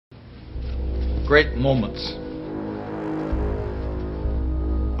Great moments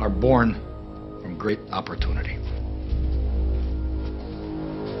are born from great opportunity.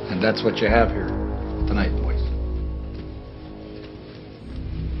 And that's what you have here tonight, boys.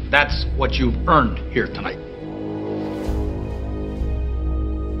 That's what you've earned here tonight.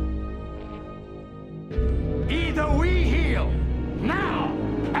 Either we heal now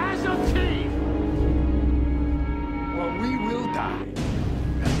as a team, or we will die.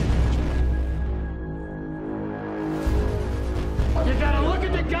 You gotta look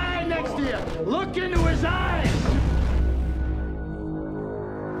at the guy next to you. Look into his eyes.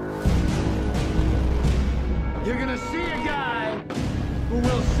 You're gonna see a guy who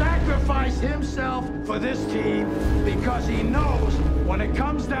will sacrifice himself for this team because he knows when it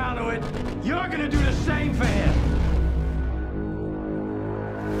comes down to it, you're gonna do the same for him.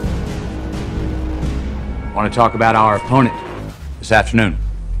 I want to talk about our opponent this afternoon.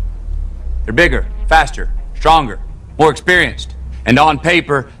 They're bigger, faster, stronger, more experienced. And on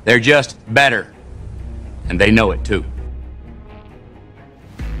paper, they're just better. And they know it too.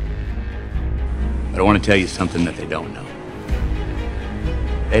 But I want to tell you something that they don't know.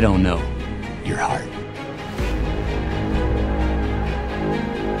 They don't know your heart.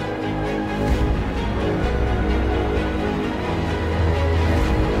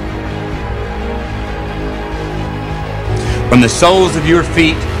 From the soles of your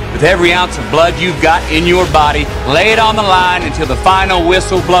feet, with every ounce of blood you've got in your body, lay it on the line until the final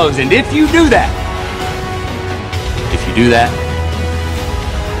whistle blows. And if you do that,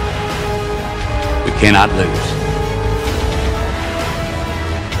 we cannot lose.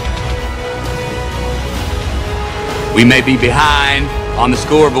 We may be behind on the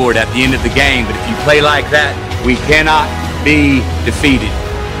scoreboard at the end of the game, but if you play like that, we cannot be defeated.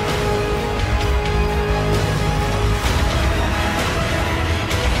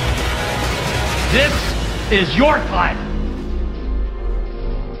 This is your time.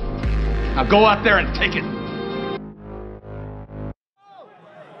 Now go out there and take it.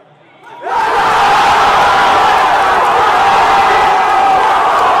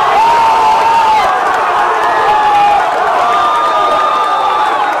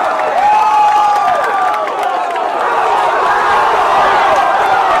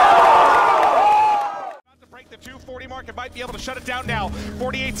 Might be able to shut it down now.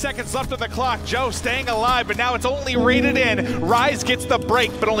 48 seconds left on the clock. Joe staying alive, but now it's only rated in. Rise gets the break,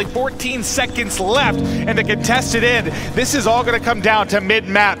 but only 14 seconds left in the contested end. This is all going to come down to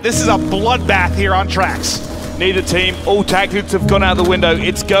mid-map. This is a bloodbath here on tracks. Neither team, all tactics have gone out the window.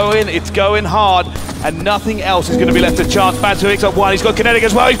 It's going hard, and nothing else is going to be left to chance. Bantu picks up one, he's got kinetic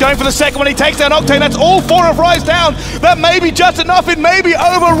as well. He's going for the second one, he takes down Octane. That's all four of Rise down. That may be just enough, it may be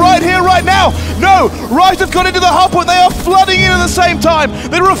over right here, right now. No, Rise have gone into the hub point, they are flooding in at the same time.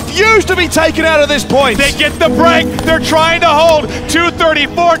 They refuse to be taken out of this point. They get the break, they're trying to hold.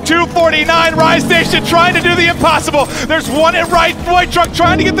 234, 249, Rise Nation trying to do the impossible. There's one at right, White Truck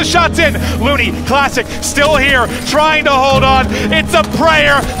trying to get the shots in. Looney, Classic, still here, trying to hold on. It's a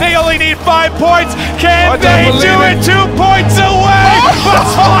prayer, they only need 5 points. Can they do it? 2 points away, but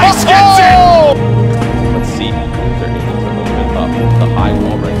Slice gets it! Let's see, they're able to open up the high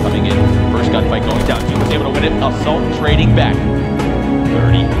wall run coming in. First gunfight going down, he was able to win it. Assault trading back.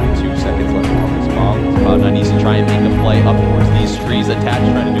 32 seconds left on this bomb. Cloud9 needs to try and make a play up towards these trees. Attached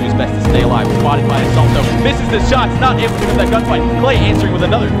trying to do his best to stay alive. Spotted by Assault though. Misses the shots, not able to win that gunfight. Clay answering with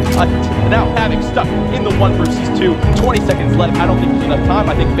another. Now having stuck in the 1 versus 2. 20 seconds left. I don't think there's enough time.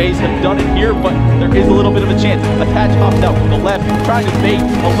 I think FaZe have done it here, but there is a little bit of a chance. Attach hops out to the left, trying to bait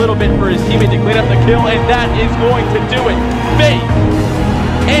a little bit for his teammate to clean up the kill, and that is going to do it. FaZe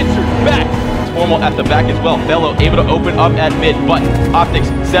answers back. Formal at the back as well. Fellow able to open up at mid, but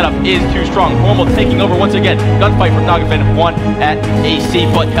Optics setup is too strong. Formal taking over once again. Gunfight from Nagafen, 1 at AC,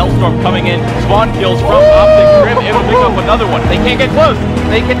 but Hellstorm coming in. Spawn kills from Optics. Grim able to pick up another one. They can't get close.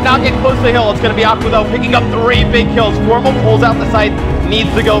 They cannot get close to the hill. It's going to be Aqua though, picking up 3 big kills. Formal pulls out the side. Needs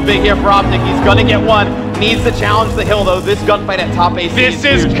to go big here for Optic. He's going to get one. Needs to challenge the hill though. This gunfight at top AC. This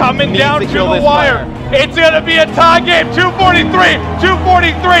is coming down to the wire. It's going to be a tie game. 243,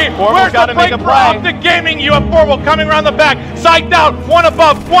 243. Where's the break for Optic Gaming? You have Formal coming around the back. Psyched out. 1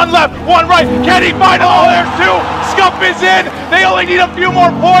 above, 1 left, 1 right. Can he find it? Oh, there's 2. Scuff is in. They only need a few more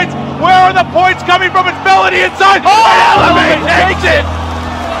points. Where are the points coming from? It's Melody inside. Oh, Elevate takes it.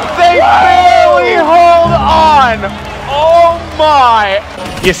 They barely hold on. Oh my!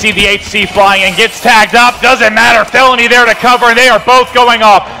 You see the HC flying and gets tagged up. Doesn't matter. Felony there to cover, and they are both going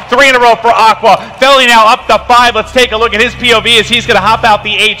off. 3 in a row for Aqua. Felony now up to 5. Let's take a look at his POV as he's going to hop out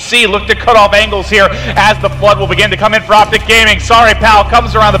the HC. Look to cut off angles here as the flood will begin to come in for Optic Gaming. Sorry, pal.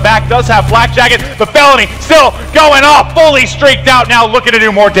 Comes around the back. Does have Black Jacket, but Felony still going off. Fully streaked out now. Looking to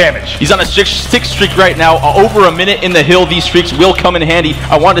do more damage. He's on a 6 streak right now. Over a minute in the hill. These streaks will come in handy.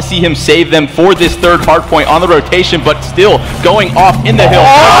 I want to see him save them for this third hard point on the rotation, but still going off in the hill.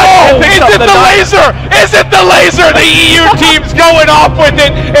 Oh! Is it the laser? Is it the laser? The EU team's going off with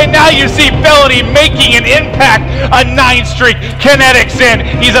it. And now you see Felony making an impact. A 9 streak. Kinetics in.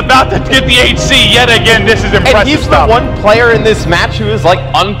 He's about to get the HC yet again. This is impressive. And he's the one player in this match who is like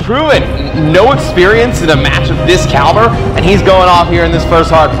unproven. No experience in a match of this caliber, and he's going off here in this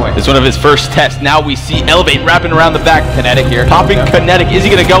first hard point. It's one of his first tests. Now we see Elevate wrapping around the back. Kinetic here. Popping Kinetic. Is he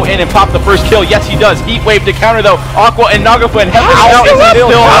going to go in and pop the first kill? Yes, he does. Heat Wave to counter though. Aqua and Nagafun have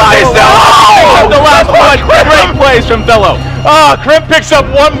still alive. The last one. Great plays from Fellow. Crim picks up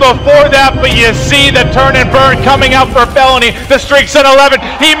 1 before that, but you see the turn and burn coming out for Felony. The streak's at 11.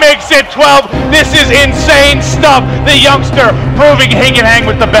 He makes it 12. This is insane stuff. The youngster proving he can hang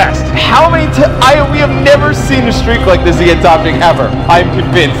with the best. How many we have never seen a streak like this against Optic ever. I'm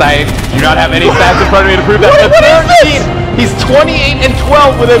convinced. I do not have any stats in front of me to prove that. What is this? He's 28 and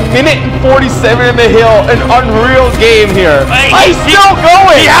 12 with 1 minute and 47 in the hill. An unreal game here. He's still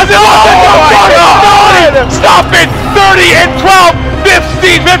going. He hasn't lost it. Stop it. 30 and 12.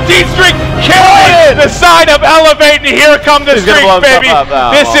 15 streak. Killing the side of Elevate. And here come the streaks, baby.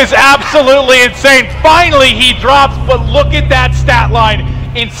 This is absolutely insane. Finally, he drops, but look at that stat line.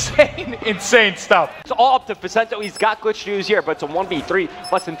 Insane stuff. It's all up to Vicento. He's got glitch news here, but it's a 1v3.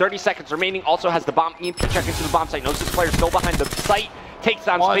 Less than 30 seconds remaining. Also has the bomb. EMP check into the bomb site. Knows this player still behind the site. Takes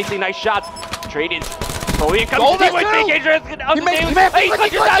down Spacey. Nice shots. Trade is slowly coming to with dangerous. He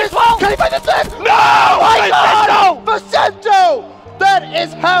glitches out as well. Can he find the save? No! My God! Vicento! That is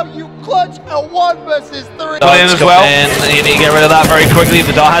how you clutch a 1 versus 3. In as well. You need to get rid of that very quickly.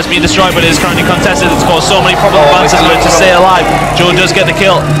 The dot has been destroyed, but it is currently contested. It's caused so many problems to stay alive. Joe does get the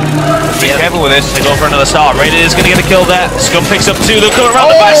kill. Be careful with this. They go for another start. Rated is going to get a kill there. Scum picks up 2. They'll come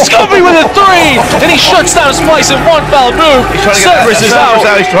around the back. Scumby with a 3! And he shuts down Splice in 1 foul move. He's trying to get Cerberus is out.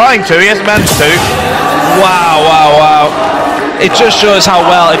 He's trying to. He hasn't managed to. Wow. It just shows how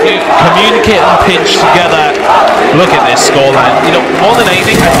well, if you communicate and pinch together, look at this scoreline. You know, more than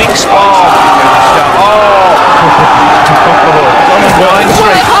anything, I think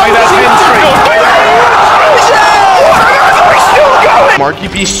Marky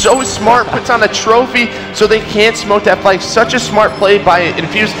B so smart, puts on a trophy so they can't smoke that flag. Such a smart play by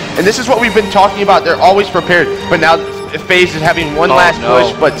Infuse, and this is what we've been talking about. They're always prepared, but now FaZe is having one last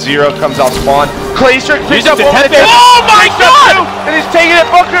push, but Zero comes out spawn. Clayster picks up 1. Oh my God! And he's taking it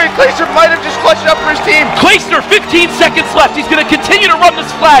bunker, and Clayster might have just clutched it up for his team. Clayster, 15 seconds left. He's going to continue to run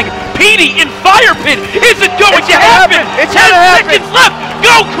this flag. Petey in Fire Pit isn't going to happen. It's 10 seconds left.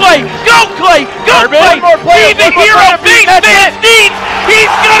 Go Clay! Go Clay! Go Clay! Be the hero Big Fans needs!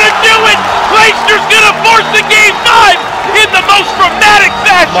 He's going to do it! Clayster's going to force the game 5 in the most dramatic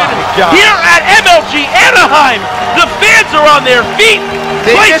fashion here at MLG Anaheim. The fans are on their feet.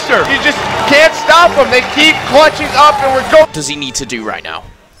 You just can't stop them. They keep clutching up, and we're going. What does he need to do right now?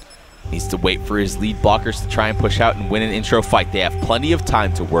 Needs to wait for his lead blockers to try and push out and win an intro fight. They have plenty of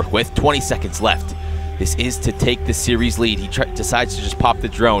time to work with. 20 seconds left. This is to take the series lead. He decides to just pop the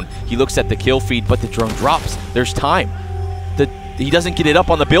drone. He looks at the kill feed, but the drone drops. There's time. He doesn't get it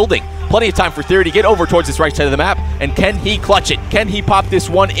up on the building. Plenty of time for Theory to get over towards this right side of the map. And can he clutch it? Can he pop this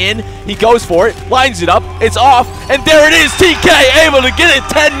one in? He goes for it, lines it up, it's off, and there it is. TK able to get it.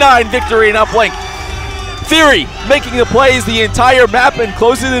 10-9 victory in uplink. Theory making the plays the entire map and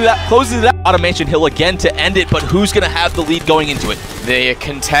closes it out. Automation Hill again to end it, but who's going to have the lead going into it? The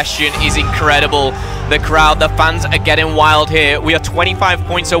contestation is incredible. The crowd, the fans are getting wild here. We are 25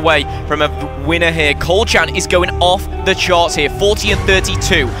 points away from a winner here. Colchan is going off the charts here, 40 and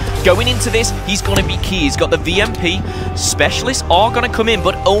 32. Going into this, he's going to be key. He's got the VMP. Specialists are going to come in,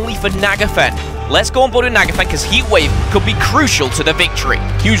 but only for Nagafen. Let's go on board with Nagafen because Heat Wave could be crucial to the victory.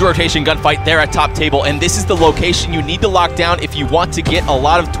 Huge rotation gunfight there at top table, and this is the location you need to lock down if you want to get a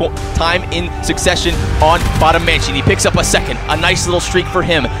lot of time in succession on bottom mansion. He picks up a second, a nice little streak for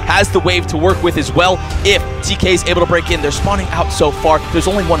him. Has the wave to work with as well if TK is able to break in. They're spawning out so far. There's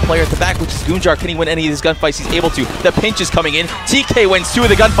only one player at the back, which is Goonjar. Can he win any of these gunfights? He's able to. The pinch is coming in. TK wins 2 of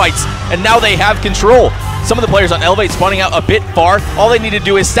the gunfights, and now they have control. Some of the players on Elevate spawning out a bit far. All they need to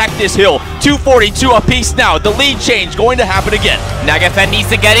do is sack this hill. 242 apiece now. The lead change going to happen again. Nagafen needs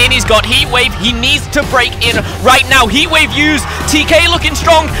to get in. He's got Heatwave. He needs to break in right now. Heatwave used. TK looking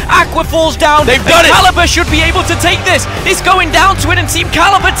strong. Aqua falls down. They've done it. Caliber should be able to take this. It's going down to it, and Team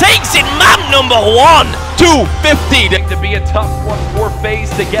Caliber takes it. Map number 1. 250 to be a tough one for FaZe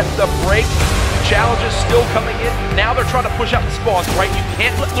to get the break. Challenges still coming in. Now they're trying to push out the spawns, right? You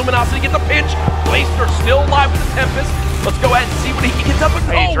can't let Luminosity get the pinch. Blaster still alive with the Tempest. Let's go ahead and see what he gets up and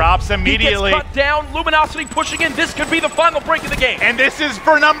He drops immediately. He gets cut down. Luminosity pushing in. This could be the final break of the game. And this is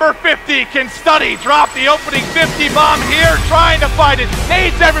for number 50. Can Study drop the opening 50 bomb here? Trying to find it.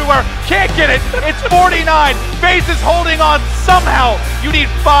 Nades everywhere. Can't get it. It's 49. FaZe is holding on somehow. You need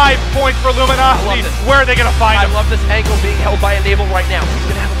 5 points for Luminosity. Where are they going to find him? I love this angle being held by Enable right now. He's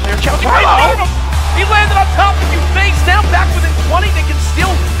going to have a player challenge. Right. He landed on top of you. FaZe now back within 20. They can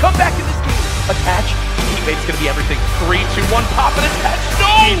still come back in this game. Attach. Teammate's gonna be everything. 3, 2, 1, pop and attach. No!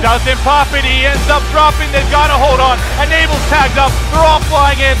 He doesn't pop it. He ends up dropping. They've got to hold on. Enable's tagged up. They're all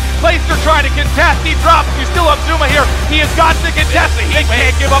flying in. Blaster trying to contest. He drops. You still have Zuma here. He has got to contest. They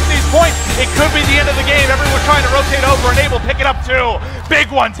can't give up these points. It could be the end of the game. Everyone's trying to rotate over. Enable pick it up too. Big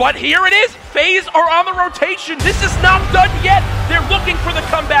ones. But here it is. FaZe are on the rotation. This is not done yet. They're looking for the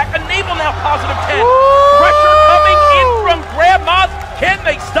comeback. Enable now positive 10. Pressure coming in from Grandma's. Can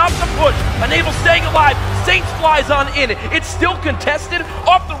they stop the push? Enable staying alive. Saints flies on in. It's still contested.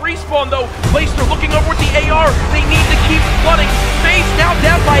 Off the respawn though. Blaster looking over at the AR. They need to keep flooding. FaZe now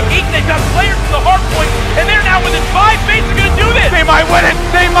down by 8. They've got players to the hard point, and they're now within 5. FaZe are gonna do this. They might win it.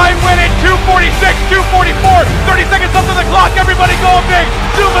 They might win it. 246, 244. 30 seconds up to the clock. Everybody going big.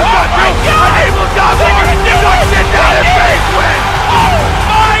 Zuma's got two. Enable's got more. Sucks it down and FaZe wins. Oh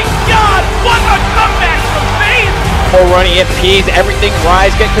my God! What a comeback from FaZe! Full running FPs, everything.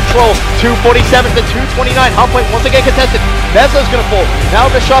 Rise get control. 247 to 229. Hot point once again contested. Meslo's gonna fall.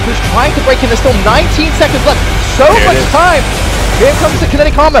 Now Bishop who's trying to break in. There's still 19 seconds left. So much time. Here comes the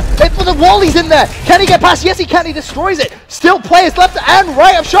kinetic armor. The Wally's in there. Can he get past? Yes, he can. He destroys it. Still players left and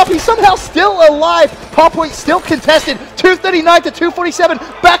right of Shop. He's somehow still alive. Hot point still contested. 239 to 247.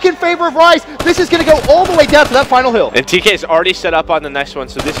 Back in favor of Rise. This is going to go all the way down to that final hill. And TK's already set up on the next one,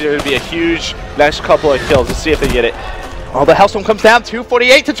 so this is going to be a huge next couple of kills. Let's see if they get it. Oh, the Hellstorm comes down,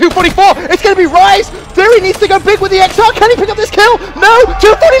 248 to 244. It's going to be Rise. Theory needs to go big with the XR. Can he pick up this kill? No.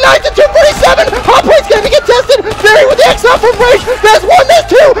 249 to 247. Hardpoint's going to be contested. Theory with the XR from Rage. There's one, there's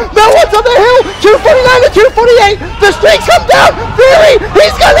two. No one's on the hill. 249 to 248. The streaks come down. Theory,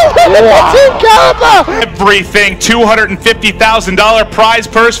 he's going to win it for Team Caliber. Everything, $250,000 prize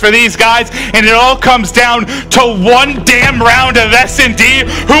purse for these guys, and it all comes down to one damn round of S&D.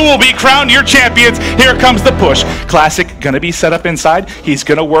 Who will be crowned your champions? Here comes the push. Classic gonna be set up inside. He's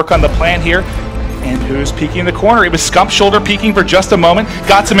gonna work on the plan here. And who's peeking the corner? It was Scump shoulder peeking for just a moment.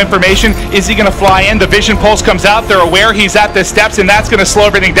 Got some information. Is he gonna fly in? The vision pulse comes out. They're aware he's at the steps, and that's gonna slow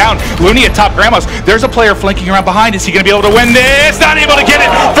everything down. Looney at top Grandma's. There's a player flanking around behind. Is he gonna be able to win this? Not able to get it.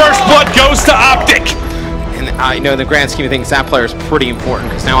 First blood goes to Optic. And I know in the grand scheme of things, that player is pretty important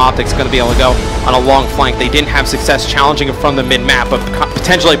because now Optic's going to be able to go on a long flank. They didn't have success challenging him from the mid-map, but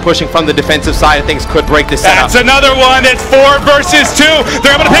potentially pushing from the defensive side of things could break this setup. That's another one. It's 4 versus 2.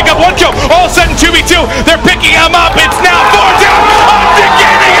 They're able to pick up 1 kill. All of a sudden, 2v2. They're picking him up. It's now 4 down. Optic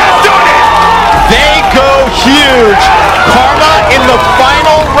Gaming has done it. They go huge. Karma in the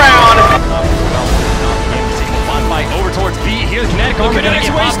final round. Over towards B. Here's Kinetic. Gonna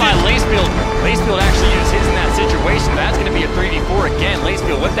get popped by Lacefield. Lacefield actually used his in that situation. That's going to be a 3v4 again.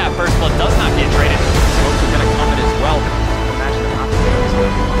 Lacefield with that first blood does not get traded. Smokes are going to come in as well. Imagine the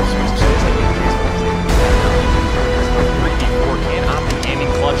can Optic Gaming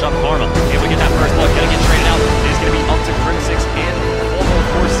clutch up Karma. If we get that first blood, going to get traded out. It is going to be up to Crim6 and Formal, of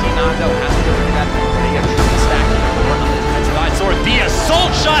course, C9 though has to go into that. They have triple stack on the defensive side. Sword. The assault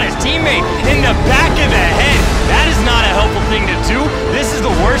shot his teammate in the back of the head. That is not a helpful thing to do. This is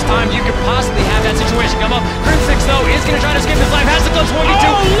the worst time you could possibly have that situation come up. Crim6 though is going to try to escape his life. Has the clutch 1v2.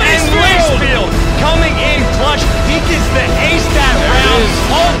 And Lacefield coming in clutch. He gets the ace that round.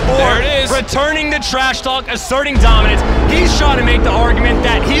 All four. There it is. Returning the trash talk, asserting dominance. He's trying to make the argument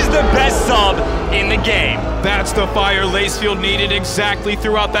that he's the best sub in the game. That's the fire Lacefield needed exactly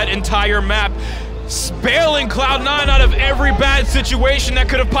throughout that entire map. Bailing Cloud9 out of every bad situation that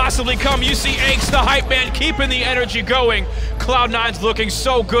could have possibly come. You see Aches, the hype man, keeping the energy going. Cloud9's looking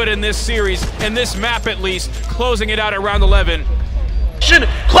so good in this series, in this map at least, closing it out at round 11.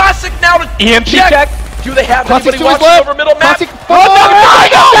 Classic now to EMP check. Do they have Classic anybody watching over middle map? Classic. Oh, no,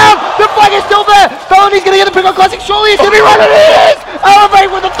 down! The flag is still there. Felony's gonna get the pick on Classic. Surely he's gonna be running. It is!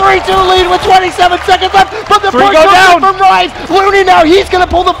 Elevate with a 3-2 lead with 27 seconds left, but the push comes from Rise. Looney now, he's going to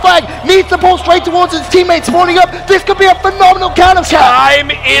pull the flag. Needs to pull straight towards his teammates spawning up. This could be a phenomenal counter cap.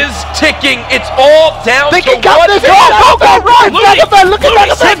 Time is ticking. It's all down they to can cut this. Go, Rise! Look at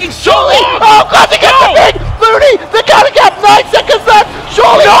Looney's surely. Oh, God, they get the ping. Looney, the counter cap, 9 seconds left.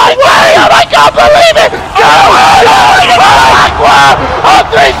 Surely, no way! I can't believe it! Go! Oh,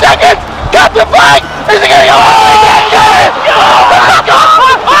 3 seconds! Got the flag! Is he gonna go? Oh my God!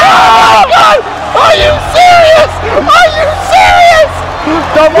 Are you serious? Are you serious?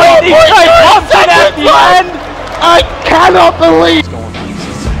 The way these guys lost it at the end! I cannot believe.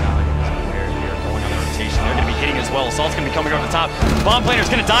 Assault's going to be coming over the top. Bomb Planner's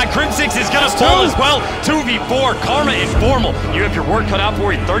going to die. Crim6 is going to fall as well. 2v4. Karma and Formal. You have your work cut out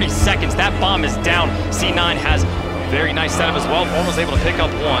for you. 30 seconds. That bomb is down. C9 has a very nice setup as well. Formal's able to pick up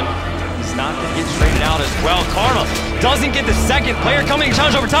one. He's not going to get traded out as well. Karma doesn't get the second. Player coming and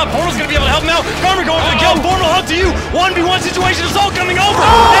challenge over top. Formal's going to be able to help him out. Karma going for the kill. Formal up to you. 1v1 situation. Assault coming over.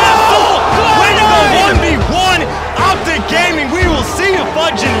 And Assault wins the 1v1. Optic Gaming. We will see you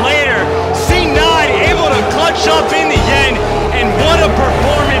fudging later. C9 able to clutch up in the end, and what a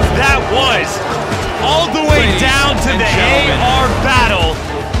performance that was. All the way down to the AR battle,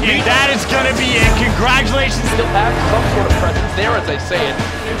 and that is going to be it. Congratulations. Still have some sort of presence there, as I say it.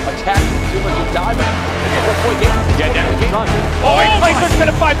 Attacking too much of diamond. Oh, Clayton's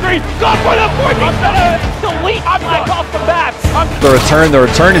going to 5-3. Go for the 4. Delete flag off the map. The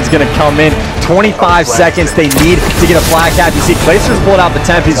return is going to come in 25 seconds. They need to get a flag cap. You see Clayster's pulled out the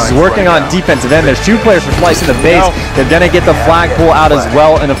 10 pieces. He's working on defensive end. There's 2 players for slicing the base. They're going to get the flag pull out as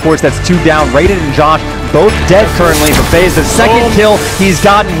well. And of course, that's 2 down. Rated and Josh both dead currently for FaZe. The second kill he's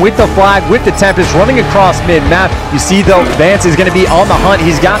gotten with the flag, with the Tempest running across mid-map. You see though, Vance is going to be on the hunt.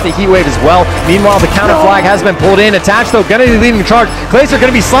 He's got the heat wave as well. Meanwhile, the counter flag has been pulled in. Attached though, going to be leading the charge. Clayster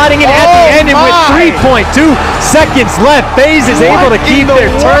going to be sliding in at the end, and with 3.2 seconds left, FaZe is able to keep their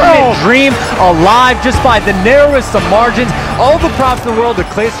tournament dream alive just by the narrowest of margins. All the props in the world to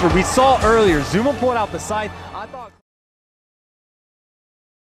Clayster. We saw earlier, Zuma pulled out the side. I thought